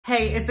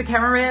Hey, is the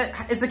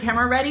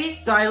camera ready?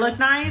 Do I look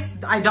nice?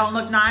 I don't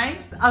look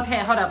nice? Okay,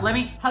 hold up,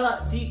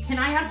 can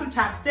I have some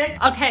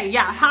chapstick? Okay,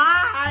 yeah,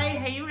 hi,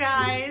 hey you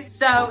guys.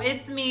 So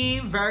it's me,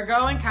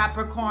 Virgo and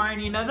Capricorn,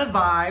 you know the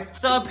vibes.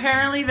 So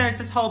apparently there's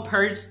this whole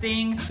purge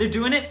thing. They're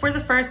doing it for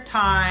the first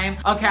time.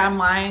 Okay, I'm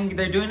lying,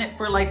 they're doing it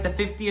for like the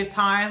 50th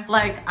time.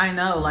 Like, I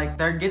know, like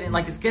they're getting,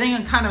 like it's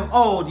getting kind of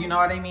old, you know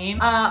what I mean?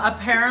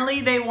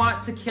 Apparently they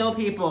want to kill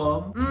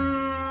people.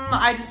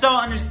 I just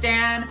don't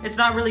understand. It's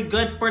not really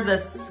good for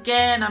the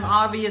skin. I'm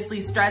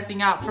obviously stressing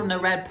out from the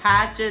red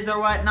patches or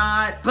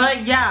whatnot.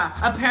 But yeah,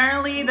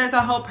 apparently there's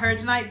a whole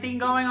purge night thing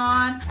going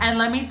on. And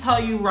let me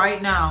tell you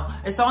right now,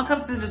 if someone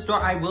comes to the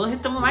store, I will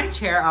hit them with my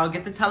chair. I'll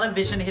get the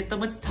television, hit them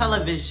with the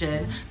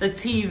television, the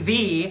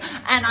TV,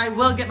 and I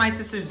will get my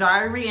sister's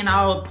diary and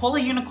I will pull a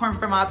unicorn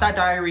from out that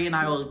diary and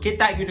I will get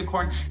that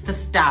unicorn to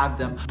stab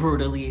them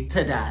brutally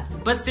to death.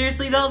 But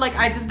seriously though, like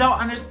I just don't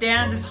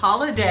understand this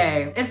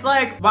holiday. It's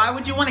like, why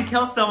would you want to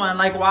kill someone?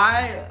 Like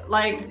why,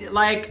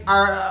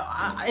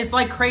 it's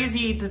like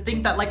crazy to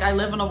think that like I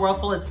live in a world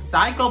full of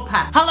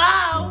psychopaths.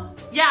 Hello?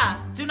 Yeah,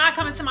 do not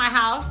come into my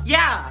house.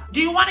 Yeah, do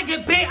you want to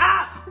get beat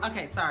up?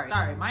 Okay, sorry.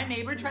 My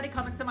neighbor tried to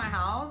come into my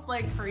house,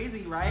 like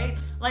crazy, right?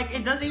 Like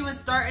it doesn't even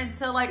start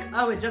until like,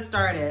 oh, it just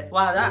started.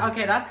 Wow,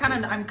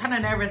 I'm kind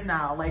of nervous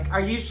now. Like, are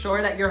you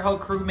sure that your whole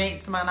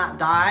crewmates might not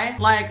die?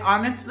 Like,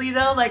 honestly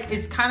though, like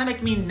it's kind of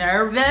making me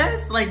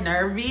nervous, like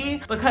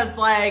nervy, because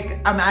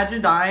like,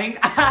 imagine dying.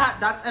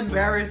 That's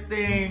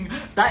embarrassing.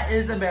 That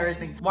is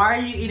embarrassing. Why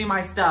are you eating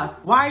my stuff?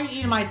 Why are you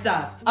eating my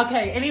stuff?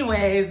 Okay,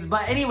 anyways,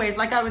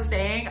 like I was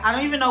saying, I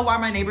don't even know why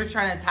my neighbor's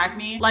trying to attack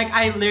me. Like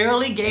I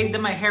literally gave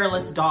them a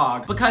hairless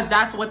dog because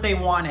that's what they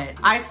wanted.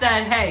 I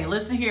said, hey,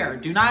 listen here,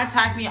 do not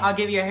attack me, I'll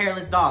give you a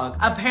hairless dog.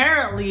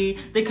 Apparently,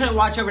 they couldn't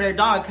watch over their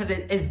dog because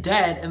it is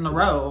dead in the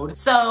road.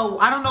 So,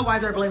 I don't know why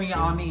they're blaming it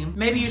on me.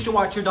 Maybe you should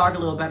watch your dog a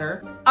little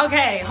better.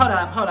 Okay, hold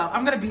up.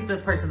 I'm gonna beat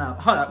this person up.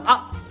 Hold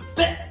up.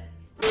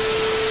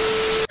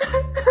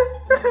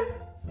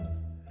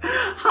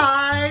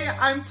 Hi,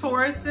 I'm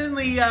Taurus and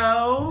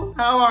Leo.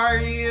 How are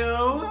you?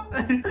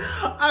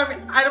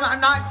 I'm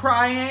not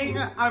crying.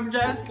 I'm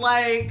just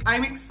like,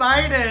 I'm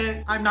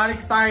excited. I'm not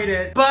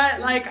excited.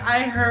 But like,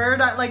 I heard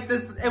that like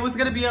it was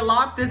gonna be a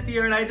lot this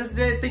year and I just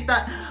didn't think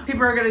that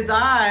people are gonna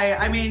die.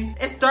 I mean,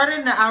 it started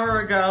an hour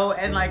ago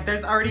and like,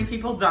 there's already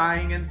people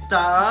dying and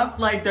stuff.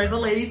 Like, there's a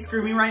lady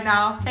screaming right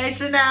now. Hey,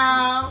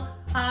 Chanel.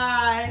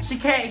 Hi. She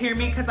can't hear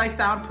me because I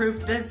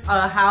soundproofed this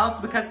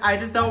house because I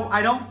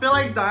don't feel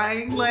like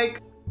dying.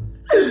 Like,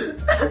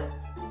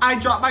 I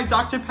dropped my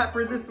Dr.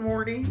 Pepper this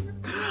morning.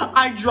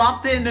 I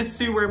dropped it in the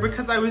sewer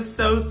because I was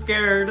so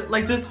scared.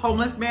 Like this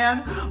homeless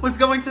man was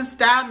going to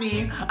stab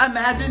me.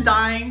 Imagine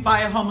dying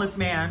by a homeless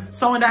man.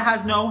 Someone that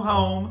has no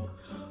home.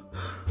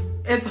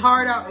 It's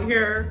hard out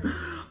here.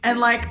 And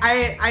like,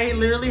 I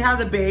literally had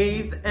to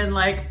bathe in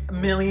like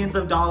millions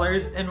of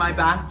dollars in my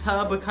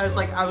bathtub because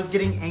like I was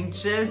getting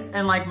anxious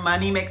and like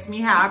money makes me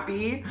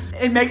happy.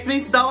 It makes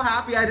me so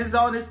happy, I just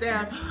don't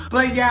understand.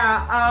 But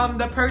yeah,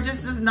 the purge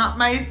is just not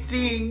my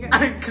thing.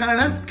 I'm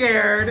kind of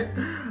scared.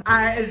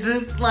 It's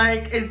just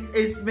like,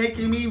 it's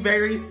making me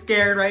very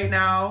scared right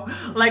now.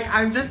 Like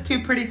I'm just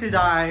too pretty to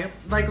die.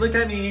 Like look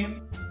at me.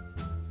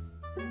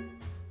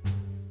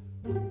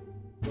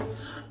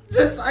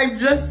 I'm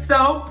just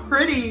so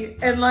pretty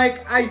and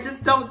like I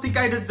just don't think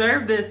I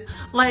deserve this.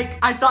 Like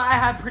I thought I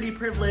had pretty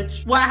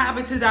privilege. What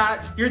happened to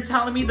that? You're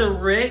telling me the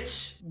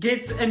rich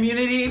gets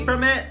immunity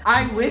from it?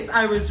 I wish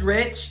I was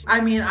rich.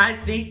 I mean,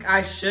 I think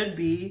I should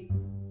be.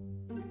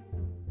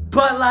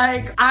 But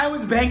like, I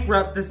was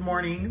bankrupt this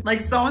morning.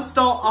 Like someone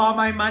stole all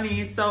my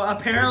money, so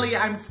apparently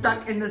I'm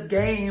stuck in this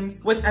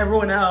games with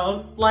everyone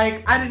else.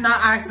 Like, I did not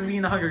ask to be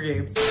in the Hunger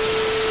Games.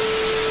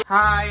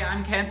 Hi,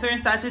 I'm Cancer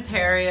and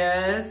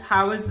Sagittarius.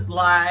 How is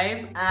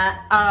life?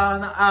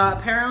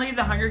 Apparently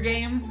the Hunger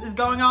Games is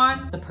going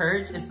on. The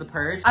Purge is the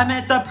Purge. I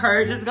meant the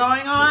Purge is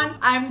going on.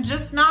 I'm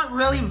just not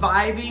really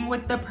vibing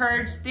with the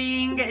Purge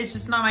thing. It's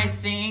just not my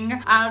thing.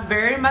 I'd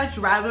very much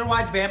rather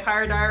watch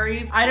Vampire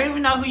Diaries. I don't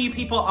even know who you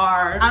people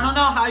are. I don't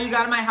know how you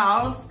got in my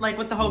house, like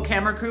with the whole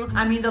camera crew.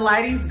 I mean, the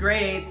lighting's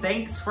great.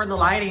 Thanks for the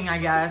lighting, I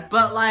guess.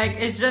 But like,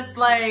 it's just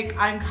like,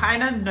 I'm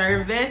kind of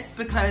nervous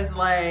because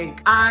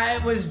like, I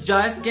was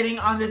just getting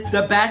on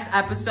the best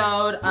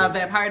episode of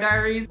Vampire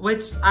Diaries,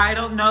 which I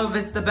don't know if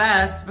it's the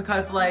best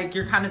because like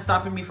you're kind of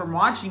stopping me from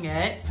watching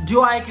it.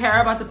 Do I care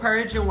about the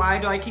Purge and why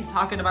do I keep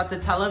talking about the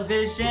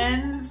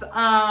televisions?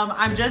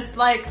 I'm just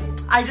like,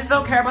 I just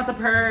don't care about the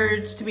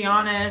Purge, to be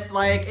honest.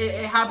 Like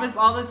it happens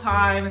all the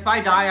time. If I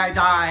die, I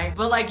die.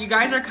 But like you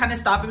guys are kind of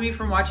stopping me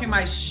from watching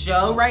my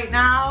show right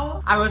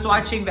now. I was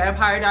watching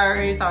Vampire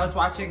Diaries, I was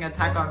watching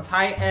Attack on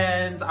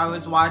Titans, I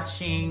was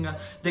watching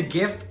The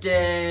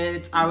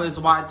Gifted, I was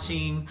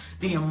watching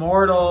The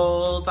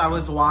Immortals, I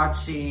was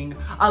watching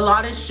a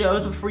lot of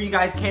shows before you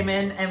guys came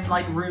in and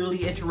like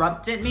rudely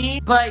interrupted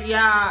me. But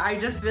yeah, I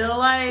just feel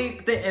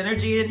like the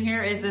energy in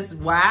here is just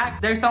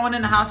whack. There's someone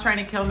in the house trying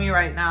to kill me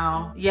right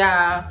now.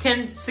 Yeah,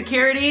 can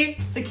security?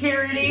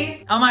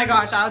 Oh my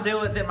gosh, I'll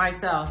deal with it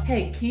myself.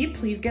 Hey, can you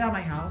please get out of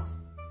my house?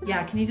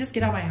 Yeah, can you just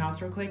get out my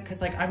house real quick? Cause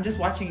like, I'm just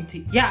watching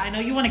yeah, I know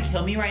you wanna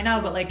kill me right now,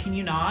 but like, can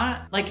you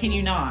not? Like, can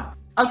you not?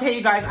 Okay,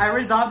 you guys, I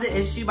resolved the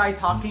issue by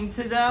talking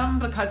to them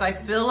because I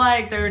feel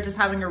like they're just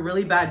having a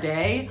really bad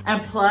day.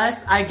 And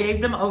plus, I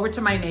gave them over to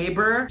my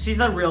neighbor. She's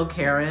a real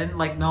Karen.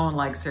 Like, no one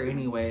likes her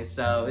anyway.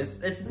 So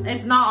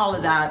it's not all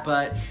of that,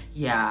 but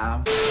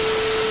yeah.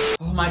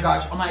 Oh my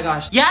gosh, oh my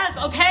gosh. Yes,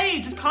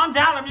 okay, just calm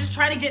down. I'm just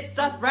trying to get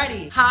stuff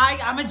ready. Hi,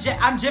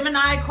 I'm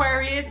Gemini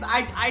Aquarius.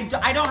 I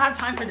don't have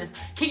time for this.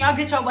 Can y'all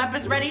get your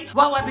weapons ready?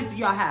 What weapons do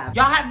y'all have?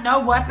 Y'all have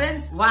no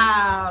weapons?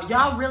 Wow,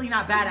 y'all really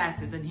not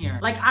badasses in here.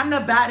 Like, I'm the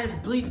baddest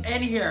bleep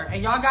in here,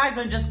 and y'all guys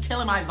are just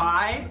killing my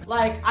vibe.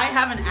 Like, I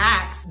have an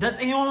axe. Does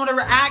anyone want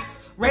to axe?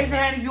 Raise your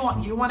hand if you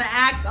want. You want an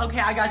axe? Okay,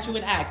 I got you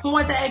an axe. Who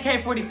wants an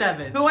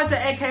AK-47? Who wants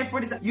an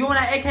AK-47? You want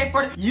an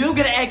AK-47? You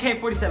get an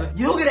AK-47.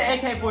 You get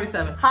an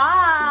AK-47.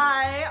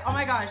 Hi. Oh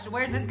my gosh,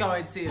 where's this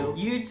going to?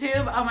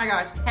 YouTube? Oh my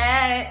gosh.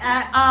 Hey,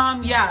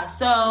 yeah.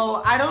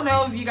 So I don't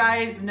know if you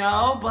guys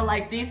know, but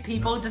like these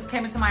people just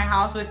came into my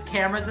house with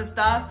cameras and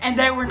stuff, and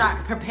they were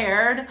not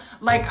prepared.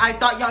 Like I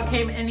thought y'all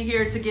came in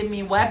here to give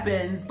me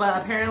weapons,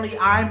 but apparently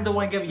I'm the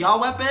one giving y'all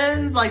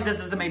weapons. Like this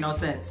doesn't make no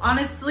sense.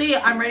 Honestly,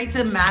 I'm ready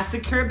to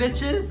massacre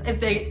bitches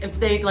if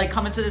they like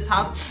come into this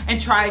house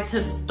and try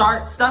to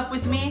start stuff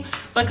with me,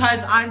 because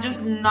I'm just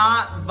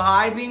not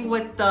vibing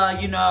with the,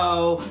 you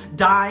know,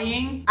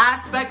 dying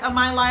aspect of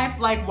my life.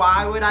 Like,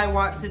 why would I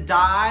want to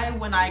die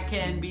when I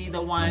can be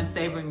the one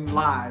saving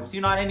lives? You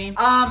know what I mean?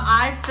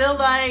 I feel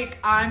like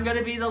I'm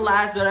gonna be the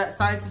last Zodiac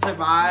sign to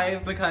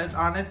survive because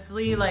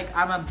honestly, like,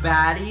 I'm a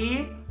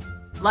baddie.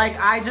 Like,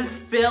 I just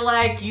feel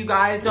like you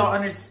guys don't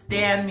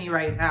understand me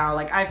right now.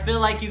 Like, I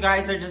feel like you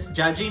guys are just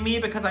judging me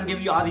because I'm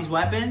giving you all these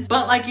weapons.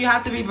 But, like, you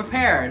have to be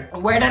prepared.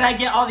 Where did I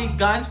get all these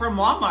guns from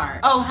Walmart?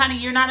 Oh, honey,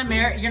 you're not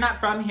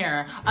from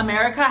here.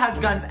 America has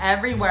guns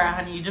everywhere,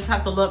 honey. You just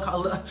have to look,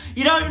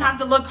 you don't even have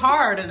to look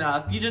hard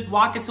enough. You just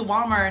walk into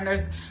Walmart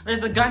and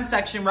there's a gun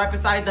section right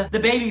beside the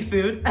baby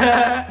food.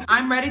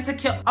 I'm ready to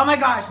kill. Oh my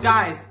gosh,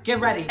 guys, get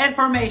ready.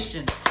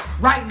 Information,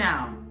 right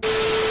now.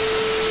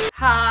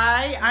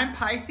 Hi, I'm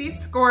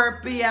Pisces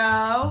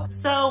Scorpio.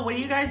 So what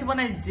do you guys want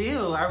to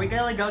do? Are we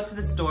gonna go to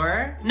the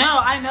store? No,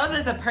 I know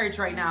there's a purge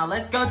right now.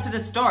 Let's go to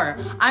the store.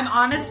 I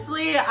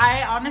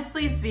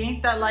honestly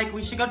think that like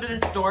we should go to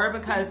the store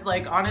because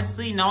like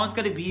honestly no one's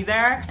gonna be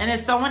there. And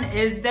if someone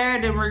is there,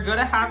 then we're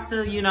gonna have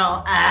to, you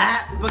know,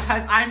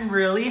 because I'm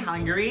really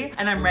hungry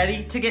and I'm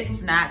ready to get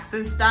snacks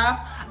and stuff.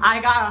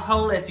 I got a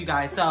whole list, you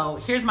guys. So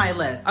here's my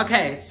list.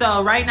 Okay,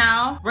 so right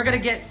now we're gonna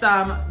get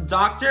some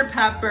Dr.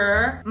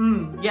 Pepper.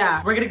 Yeah.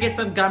 We're gonna get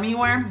some gummy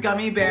worms,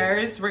 gummy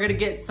bears. We're gonna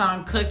get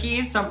some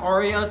cookies, some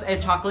Oreos, and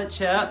chocolate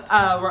chip.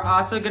 We're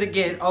also gonna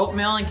get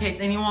oatmeal in case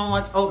anyone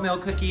wants oatmeal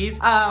cookies.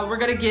 We're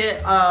gonna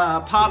get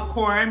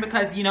popcorn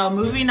because, you know,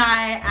 movie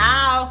night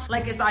out,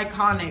 like it's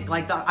iconic.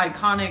 Like the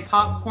iconic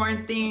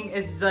popcorn thing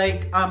is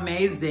like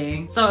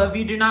amazing. So if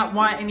you do not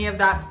want any of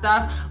that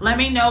stuff, let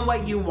me know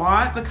what you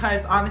want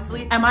because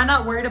honestly, am I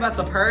not worried about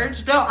the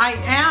purge? No, I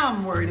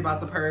am worried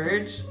about the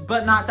purge,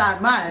 but not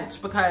that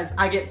much because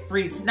I get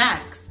free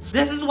snacks.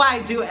 This is what I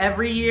do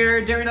every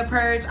year during the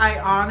purge. I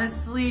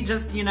honestly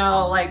just, you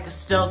know, like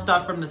steal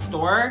stuff from the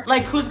store.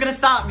 Like, who's gonna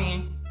stop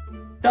me?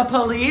 The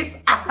police?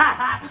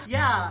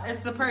 Yeah,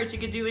 it's the purge. You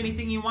can do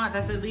anything you want.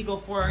 That's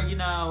illegal for, you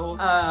know,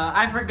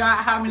 I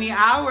forgot how many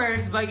hours,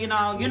 but you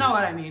know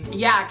what I mean.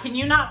 Yeah, can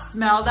you not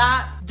smell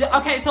that?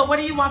 Okay, so what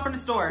do you want from the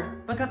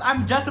store? Because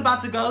I'm just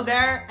about to go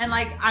there and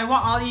like, I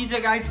want all of you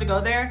guys to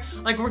go there.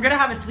 Like, we're gonna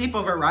have a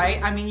sleepover,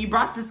 right? I mean, you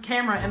brought this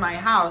camera in my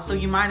house, so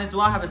you might as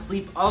well have a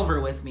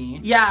sleepover with me.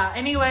 Yeah,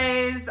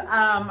 anyways,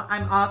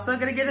 I'm also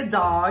gonna get a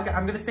dog.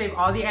 I'm gonna save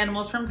all the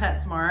animals from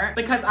PetSmart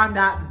because I'm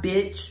that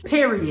bitch,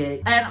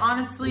 period. And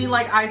honestly,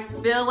 like, I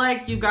feel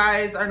like you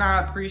guys are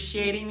not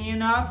appreciating me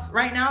enough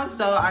right now,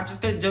 so I'm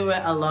just gonna do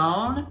it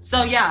alone.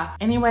 So yeah,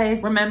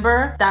 anyways,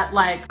 remember that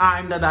like,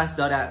 I'm the best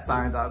Zodiac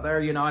signs out there,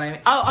 you know what I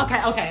mean? Oh, okay,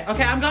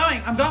 I'm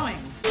going.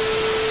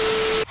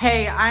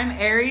 Hey, I'm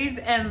Aries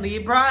and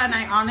Libra, and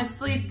I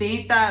honestly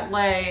think that,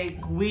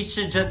 like, we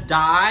should just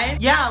die.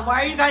 Yeah,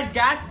 why are you guys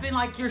gasping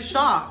like you're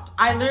shocked?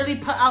 I literally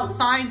put out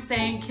signs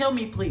saying, kill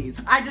me, please.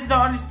 I just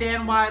don't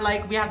understand why,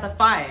 like, we have to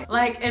fight.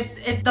 Like,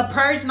 if the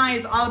purge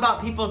night is all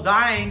about people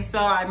dying, so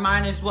I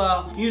might as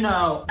well, you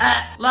know,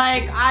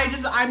 like,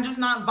 I'm just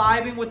not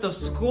vibing with the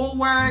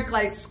schoolwork.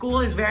 Like,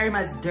 school is very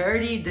much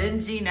dirty,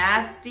 dingy,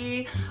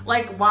 nasty.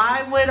 Like,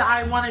 why would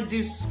I want to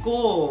do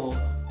school?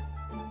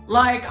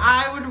 Like,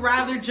 I would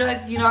rather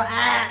just, you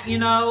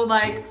know,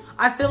 like,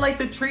 I feel like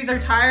the trees are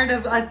tired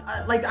of us.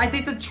 Like, I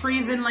think the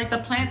trees and, like, the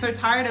plants are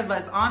tired of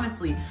us,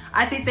 honestly.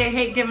 I think they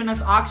hate giving us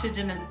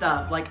oxygen and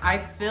stuff. Like, I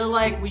feel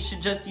like we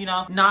should just, you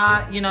know,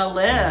 not, you know,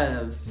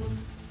 live.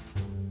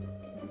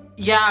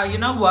 Yeah, you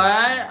know what?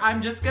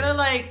 I'm just gonna,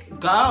 like,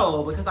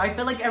 go because I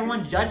feel like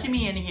everyone's judging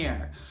me in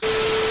here.